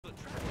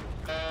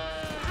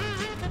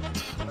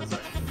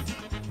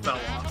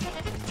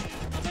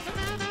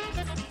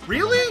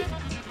Really?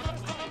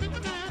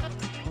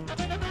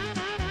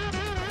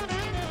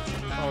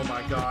 Oh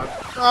my god.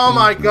 Oh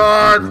my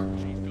god!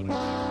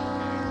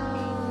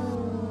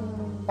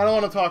 I don't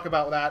want to talk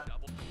about that.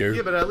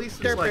 Yeah, but at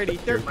least it's like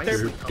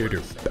nicely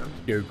colored sand.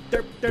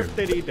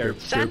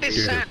 Sand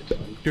is sand.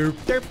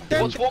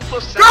 What's 1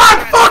 plus 7?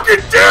 God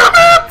fucking damn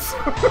it!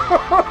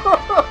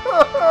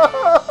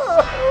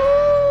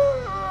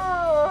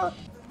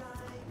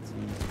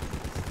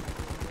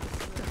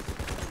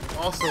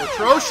 Also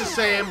atrocious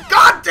aim.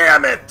 God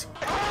damn it!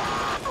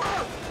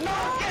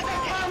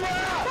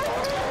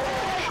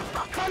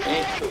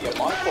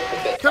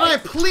 Can I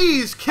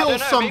please kill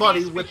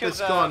somebody with this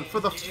gun, for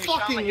the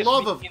fucking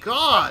love of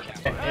God?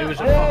 It was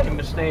a fucking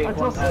mistake.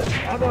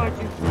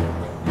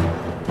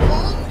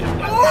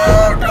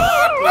 Oh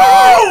God,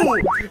 no!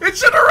 It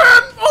should have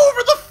ran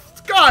over the...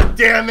 God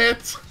damn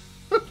it!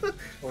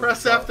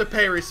 Press F to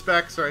pay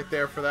respects right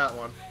there for that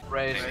one.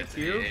 Thank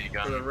you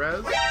for the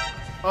res.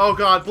 Oh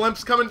God,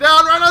 Blimp's coming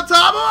down right on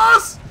top of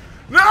us!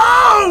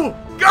 No!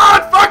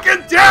 God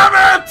fucking damn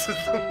it!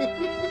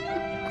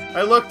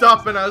 I looked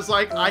up and I was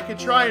like, I could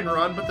try and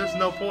run, but there's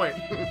no point.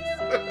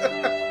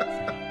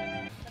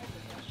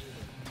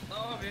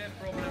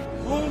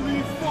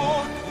 Holy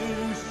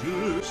fucking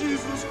shit,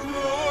 Jesus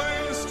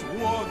Christ,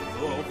 what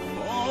the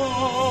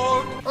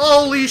fuck?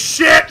 Holy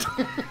shit!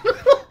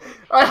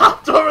 I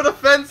hopped over the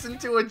fence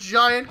into a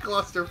giant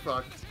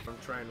clusterfuck. I'm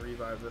trying to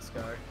revive this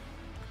guy.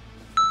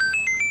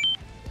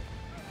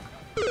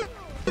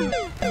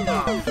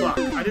 Oh, fuck.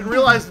 I didn't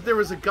realize that there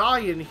was a guy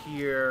in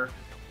here.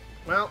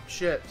 Well,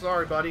 shit.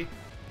 Sorry, buddy.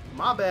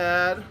 My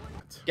bad.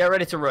 Get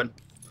ready to run.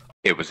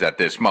 It was at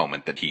this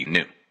moment that he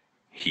knew.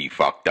 He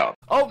fucked up.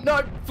 Oh,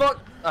 no, fuck.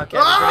 Okay.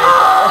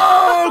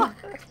 Oh!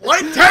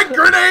 Light tank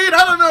grenade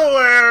out of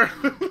nowhere!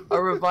 I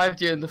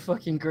revived you and the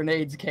fucking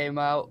grenades came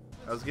out.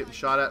 I was getting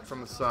shot at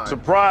from the side.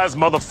 Surprise,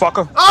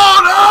 motherfucker!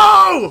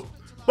 Oh no!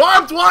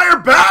 Barbed wire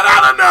bat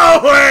out of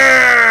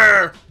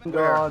nowhere!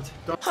 God.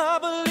 I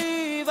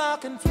believe I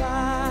can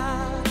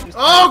fly.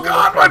 Oh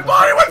God, my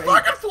body went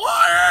fucking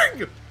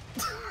flying!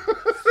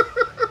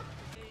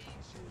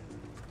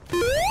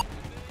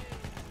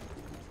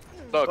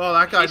 Look, Oh,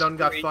 that guy done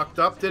got fucked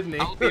up, didn't he?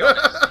 I'll be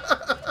honest.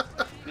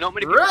 Not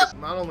many people. Rip!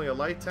 Not only a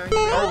light tank.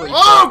 Holy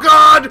Oh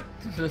God!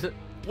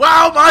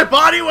 Wow, my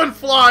body went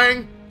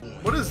flying!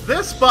 What is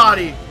this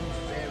body?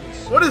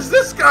 What is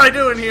this guy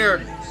doing here?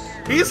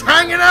 He's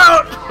hanging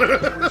out!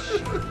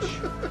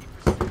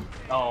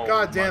 Oh,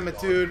 God damn it,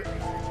 dude.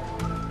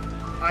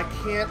 I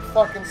can't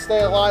fucking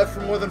stay alive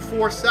for more than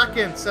 4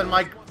 seconds, and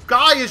my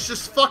guy is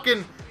just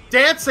fucking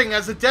dancing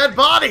as a dead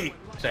body!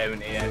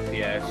 70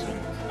 FPS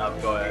and I've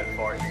got a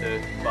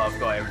 42, but I've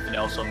got everything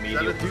else on Is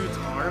medium. that a dude's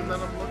arm that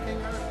I'm looking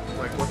at?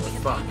 Like, what the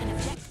fuck?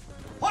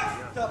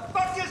 What the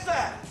fuck is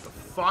that? The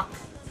fuck?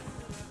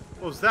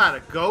 What was that,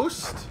 a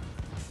ghost?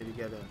 Did you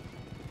get in?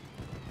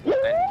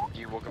 Then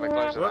you walk a bit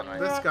closer What?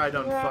 that way. This guy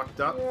done fucked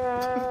up.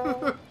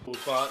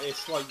 But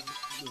it's like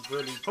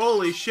really.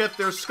 Holy shit,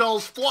 there's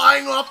skulls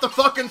flying off the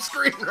fucking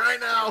screen right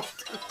now!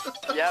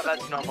 Yeah,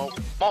 that's normal.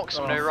 Mark's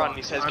on no run.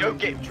 He says, I'm go in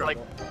get, deep like...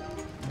 trouble.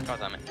 God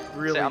damn it.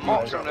 Really So, deep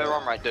Mark's on trouble. no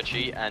run, right,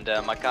 Dutchie, and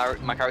my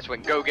character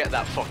went, go get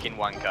that fucking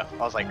wanker. I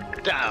was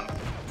like, damn.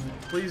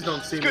 Please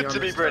don't see It's me good on to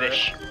be this turret.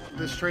 British.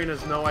 This train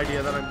has no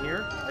idea that I'm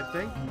here, I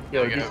think.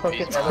 Yo, There you you go,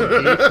 fucking peace.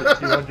 LMGs at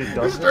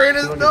 200 This train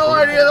has no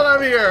idea that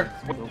I'm here!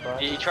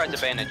 He tried to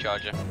bayonet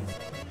charger.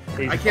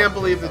 I can't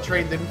believe the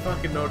train didn't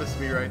fucking notice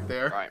me right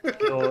there. Right.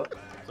 Yo,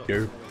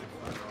 Go.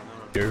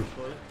 Go.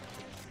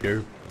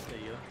 Go.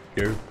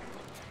 Go.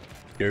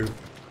 Go.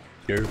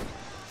 Go.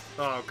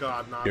 Oh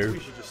God, nah, Here. we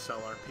should just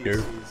sell our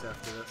PCs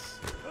after this.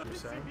 What you're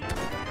saying?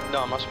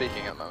 No, I'm not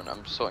speaking at the moment.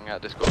 I'm sorting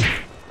out Discord.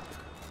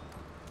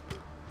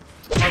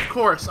 Of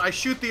course, I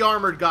shoot the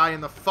armored guy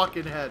in the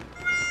fucking head.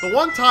 The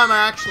one time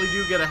I actually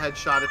do get a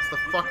headshot, it's the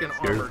fucking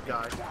armored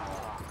guy.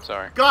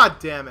 Sorry. God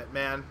damn it,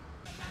 man.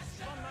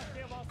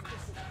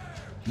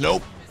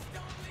 Nope.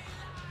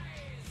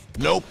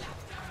 Nope.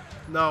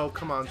 No,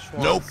 come on,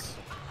 Schwantz. Nope.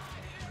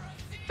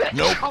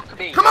 Nope. Fuck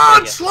me. Come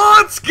on,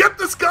 Schlantz! Get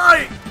this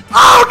guy!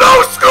 Oh